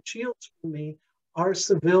proximate shields for me are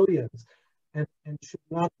civilians and should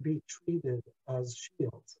not be treated as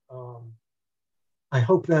shields. I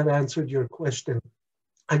hope that answered your question.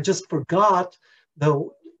 I just forgot,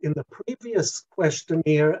 though, in the previous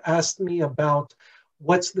questionnaire asked me about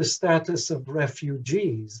what's the status of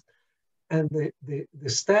refugees. And the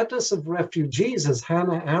status of refugees, as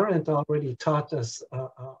Hannah Arendt already taught us a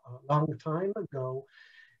long time ago,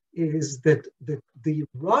 is that the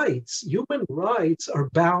rights, human rights, are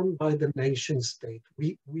bound by the nation state.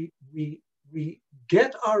 We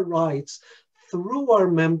get our rights through our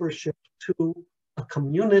membership to a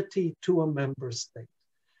community, to a member state.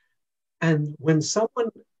 And when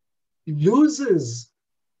someone loses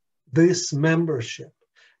this membership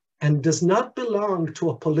and does not belong to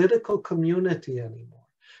a political community anymore,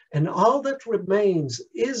 and all that remains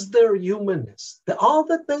is their humanness, all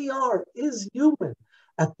that they are is human,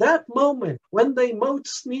 at that moment, when they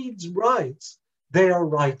most need rights, they are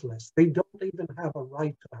rightless. They don't even have a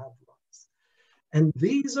right to have rights. And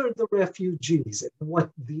these are the refugees. And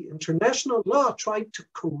what the international law tried to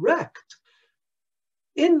correct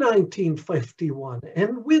in 1951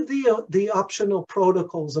 and with the optional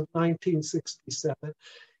protocols of 1967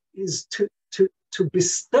 is to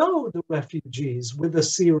bestow the refugees with a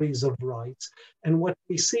series of rights. And what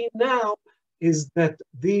we see now is that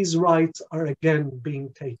these rights are again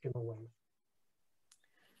being taken away.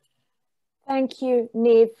 Thank you,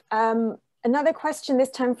 Neve. Another question, this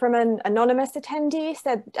time from an anonymous attendee,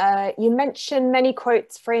 said, you mentioned many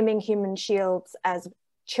quotes framing human shields as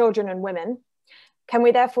children and women. Can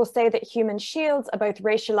we therefore say that human shields are both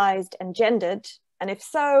racialized and gendered? And if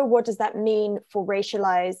so, what does that mean for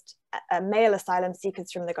racialized male asylum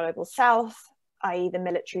seekers from the global south, i.e. the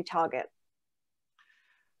military target?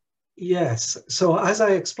 Yes, so as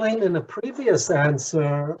I explained in a previous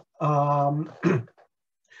answer,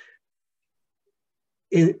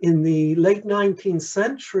 in the late 19th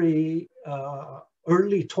century,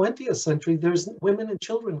 early 20th century, women and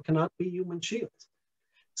children cannot be human shields.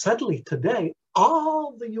 Suddenly today,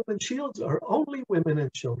 all the human shields are only women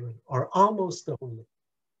and children, or almost only,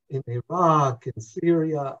 in Iraq, in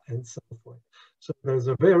Syria, and so forth. So there's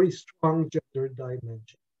a very strong gender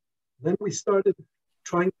dimension. Then we started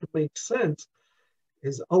trying to make sense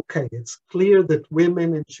is, okay, it's clear that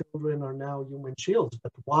women and children are now human shields,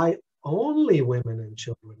 but why only women and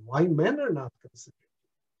children? Why men are not considered?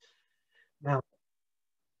 Now,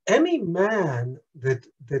 any man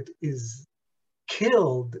that is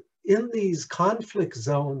killed in these conflict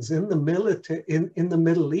zones in the military in the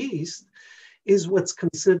Middle East is what's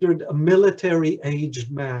considered a military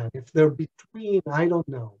aged man. If they're between, I don't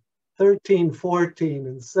know, 13, 14,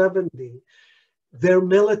 and 70, they're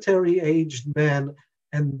military aged men,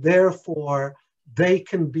 and therefore they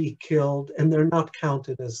can be killed and they're not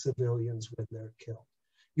counted as civilians when they're killed.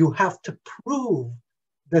 You have to prove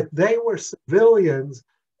that they were civilians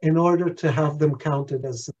in order to have them counted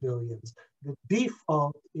as civilians. The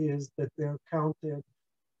default is that they're counted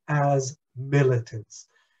as militants.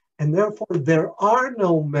 And therefore, there are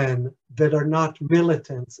no men that are not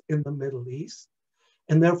militants in the Middle East.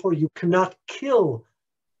 And therefore, you cannot kill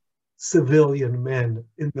civilian men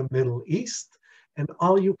in the Middle East. And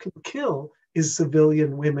all you can kill is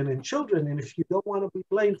civilian women and children. And if you don't want to be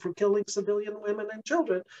blamed for killing civilian women and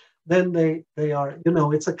children, then they are, you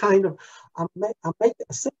know, it's a kind of, I'm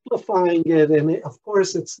simplifying it. And of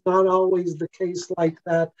course, it's not always the case like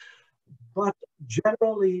that. But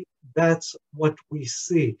generally, that's what we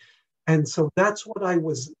see. And so that's what I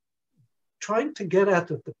was trying to get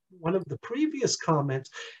at one of the previous comments,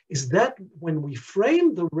 is that when we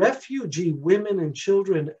frame the refugee women and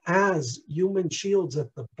children as human shields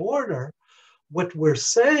at the border, what we're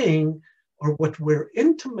saying, or what we're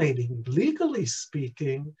intimating, legally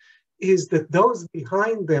speaking, is that those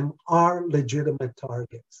behind them are legitimate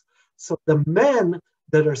targets. So the men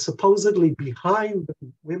that are supposedly behind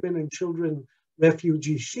the women and children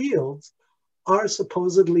refugee shields are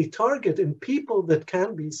supposedly target and people that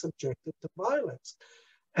can be subjected to violence.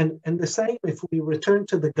 And the same if we return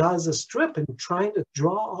to the Gaza Strip and trying to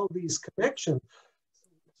draw all these connections.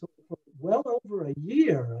 So for well over a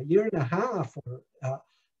year and a half,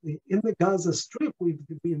 in the Gaza Strip, we've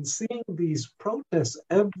been seeing these protests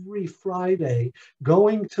every Friday,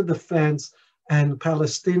 going to the fence and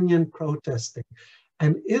Palestinian protesting.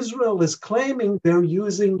 And Israel is claiming they're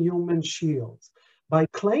using human shields. By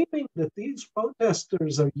claiming that these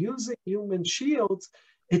protesters are using human shields,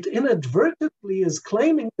 it inadvertently is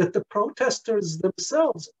claiming that the protesters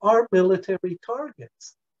themselves are military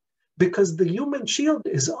targets, because the human shield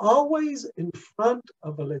is always in front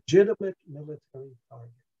of a legitimate military target.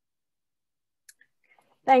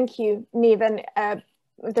 Thank you, Neve. And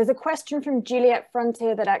there's a question from Juliet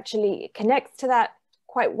Frontier that actually connects to that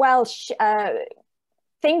quite well,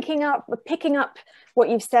 picking up what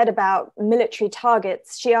you've said about military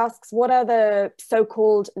targets. She asks, what are the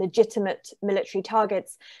so-called legitimate military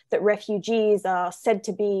targets that refugees are said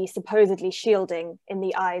to be supposedly shielding in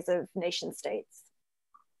the eyes of nation states?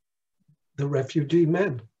 The refugee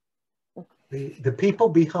men, the people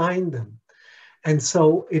behind them. And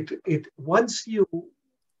so it's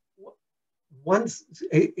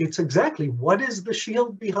exactly, what is the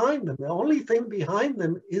shield behind them? The only thing behind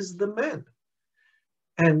them is the men.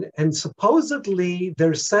 And supposedly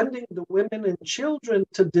they're sending the women and children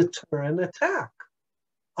to deter an attack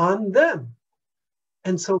on them.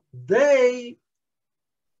 And so they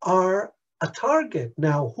are a target.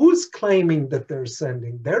 Now, who's claiming that they're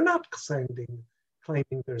sending? They're not claiming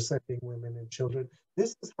they're sending women and children.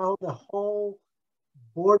 This is how the whole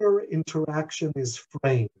border interaction is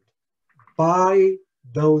framed, by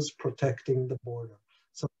those protecting the border.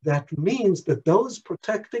 So that means that those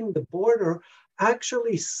protecting the border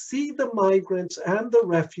actually see the migrants and the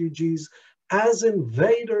refugees as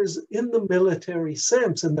invaders in the military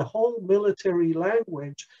sense, and the whole military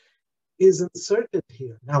language is inserted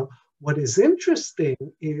here. Now, what is interesting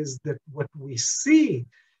is that what we see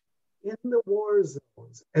in the war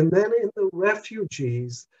zones and then in the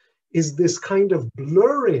refugees is this kind of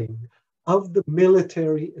blurring of the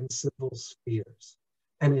military and civil spheres.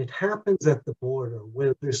 And it happens at the border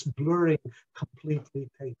where this blurring completely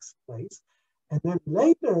takes place. And then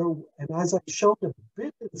later, and as I showed a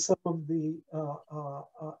bit in some of the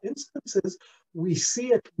instances, we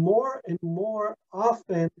see it more and more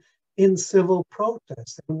often in civil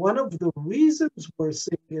protests. And one of the reasons we're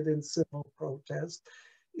seeing it in civil protests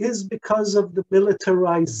is because of the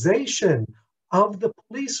militarization of the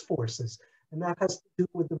police forces. And that has to do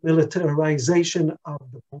with the militarization of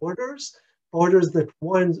the borders that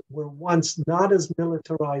were once not as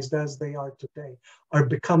militarized as they are today, are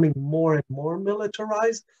becoming more and more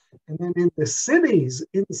militarized. And then in the cities,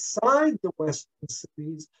 inside the Western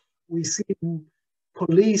cities, we see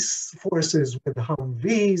police forces with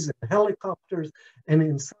Humvees and helicopters, and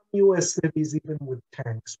in some US cities, even with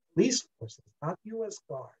tanks, police forces, not US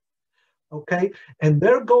Guard, okay? And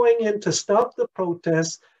they're going in to stop the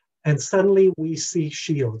protests, and suddenly we see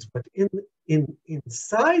shields. But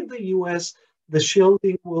inside the US, the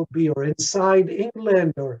shielding will be, or inside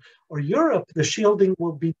England or Europe, the shielding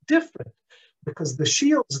will be different, because the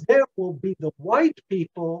shields there will be the white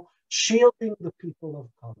people shielding the people of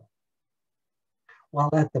color.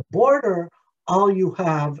 While at the border, all you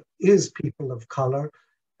have is people of color,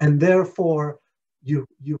 and therefore you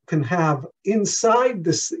can have inside,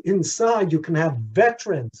 you can have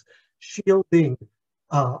veterans shielding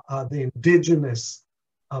the indigenous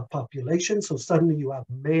population. So suddenly you have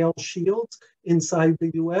male shields inside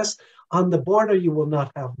the US. On the border, you will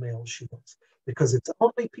not have male shields because it's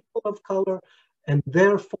only people of color, and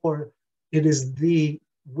therefore it is the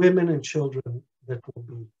women and children that will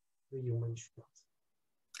be the human shields.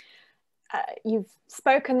 You've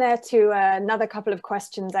spoken there to another couple of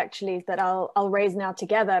questions actually that I'll raise now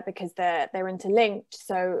together because they're interlinked.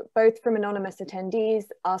 So both from anonymous attendees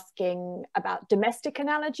asking about domestic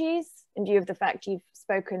analogies in view of the fact you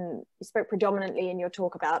spoke predominantly in your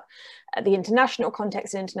talk about the international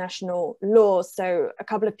context and international laws. So a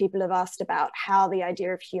couple of people have asked about how the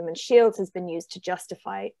idea of human shields has been used to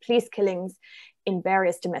justify police killings in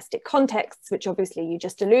various domestic contexts, which obviously you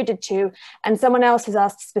just alluded to. And someone else has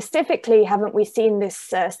asked specifically, haven't we seen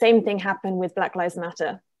this same thing happen with Black Lives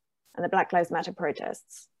Matter and the Black Lives Matter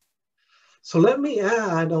protests? So let me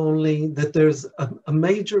add only that there's a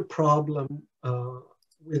major problem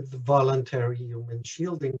with voluntary human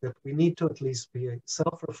shielding that we need to at least be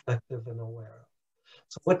self-reflective and aware of.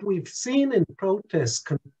 So what we've seen in protests,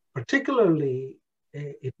 particularly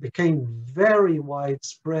it became very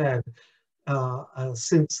widespread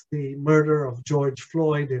since the murder of George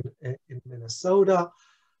Floyd in Minnesota.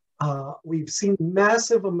 We've seen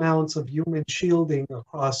massive amounts of human shielding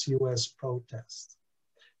across US protests.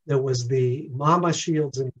 There was the Mama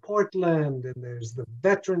Shields in Portland, and there's the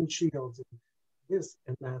veteran shields, and this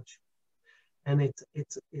and that. And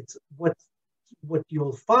it's what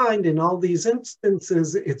you'll find in all these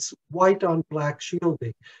instances, it's white on black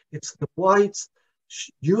shielding. It's the whites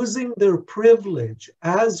using their privilege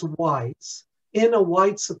as whites in a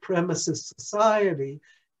white supremacist society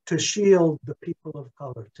to shield the people of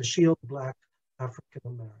color, to shield Black African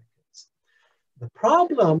Americans. The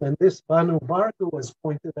problem, and this Banu Bargu was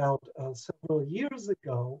pointed out several years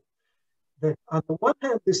ago, that on the one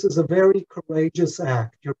hand, this is a very courageous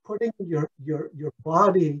act. You're putting your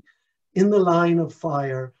body in the line of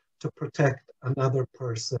fire to protect another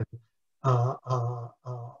person from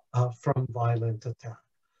violent attack.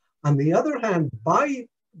 On the other hand, by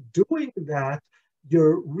doing that,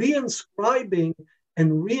 you're reinscribing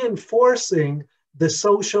and reinforcing the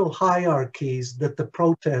social hierarchies that the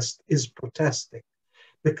protest is protesting,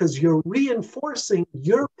 because you're reinforcing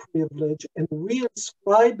your privilege and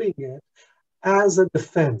reinscribing it as a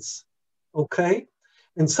defense, okay?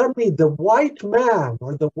 And suddenly the white man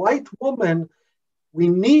or the white woman, we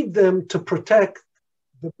need them to protect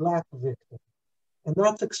the Black victim. And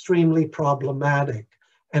that's extremely problematic.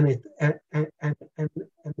 And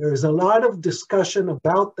there's a lot of discussion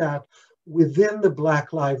about that within the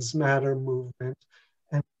Black Lives Matter movement,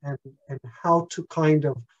 and how to kind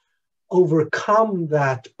of overcome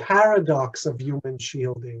that paradox of human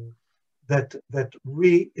shielding that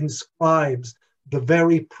reinscribes the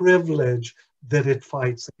very privilege that it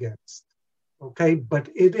fights against. Okay, but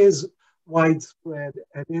it is widespread,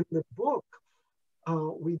 and in the book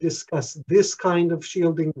we discuss this kind of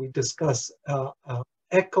shielding. We discuss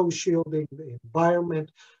eco shielding, the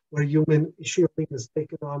environment where human shielding has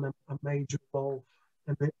taken on a major role,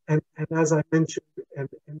 and as I mentioned, and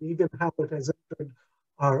even how it has entered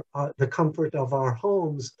the comfort of our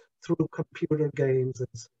homes through computer games and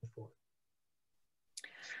so forth.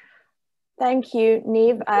 Thank you,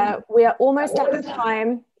 Neve. We are almost out of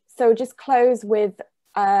time, so just close with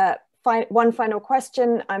one final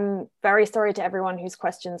question. I'm very sorry to everyone whose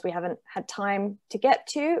questions we haven't had time to get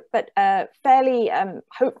to, but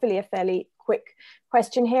hopefully a fairly quick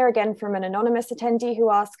question here, again from an anonymous attendee who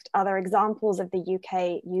asked, are there examples of the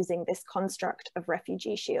UK using this construct of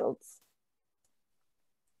refugee shields?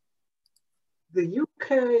 The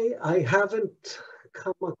UK, I haven't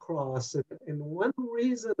come across it, and one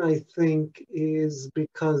reason I think is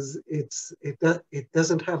because it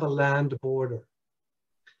doesn't have a land border.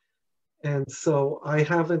 And so I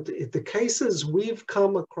haven't, the cases we've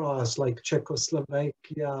come across, like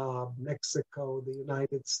Czechoslovakia, Mexico, the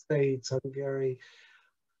United States, Hungary,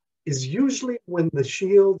 is usually when the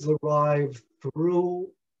shields arrive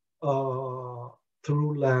through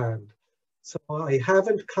land. So I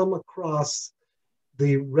haven't come across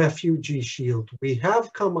the refugee shield. We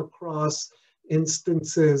have come across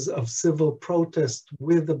instances of civil protest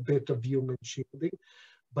with a bit of human shielding,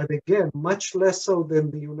 but again, much less so than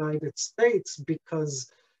the United States, because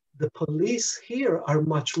the police here are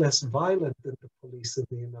much less violent than the police in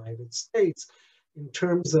the United States. In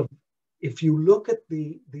terms of, if you look at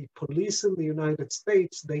the police in the United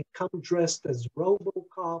States, they come dressed as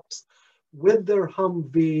RoboCops with their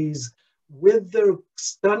Humvees, with their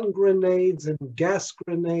stun grenades and gas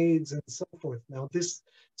grenades and so forth. Now, it's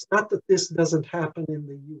not that this doesn't happen in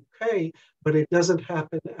the UK, but it doesn't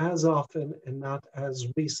happen as often and not as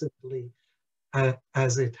recently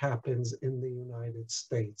as it happens in the United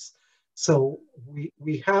States. So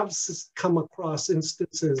we have come across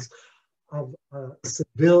instances of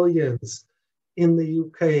civilians in the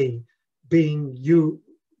UK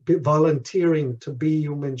volunteering to be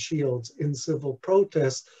human shields in civil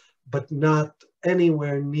protests, but not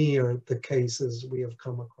anywhere near the cases we have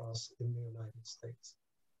come across in the United States.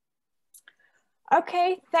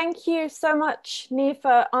 Okay, thank you so much, Neve,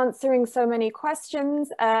 for answering so many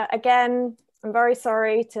questions. Again, I'm very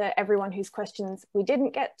sorry to everyone whose questions we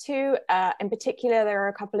didn't get to. In particular, there are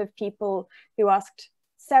a couple of people who asked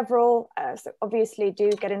several, so obviously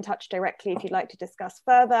do get in touch directly if you'd like to discuss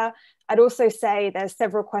further. I'd also say there's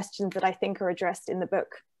several questions that I think are addressed in the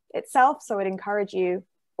book itself, so I'd encourage you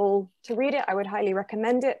all to read it. I would highly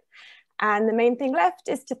recommend it. And the main thing left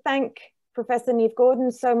is to thank Professor Neve Gordon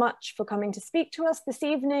so much for coming to speak to us this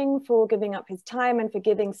evening, for giving up his time and for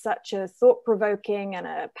giving such a thought-provoking and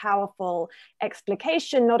a powerful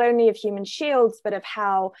explication, not only of human shields, but of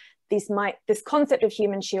how this concept of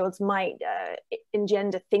human shields might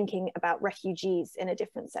engender thinking about refugees in a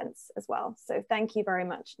different sense as well. So thank you very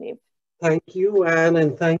much, Neve. Thank you, Anne,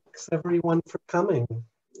 and thanks everyone for coming.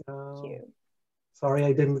 Thank you. Sorry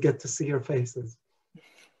I didn't get to see your faces.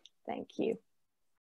 Thank you.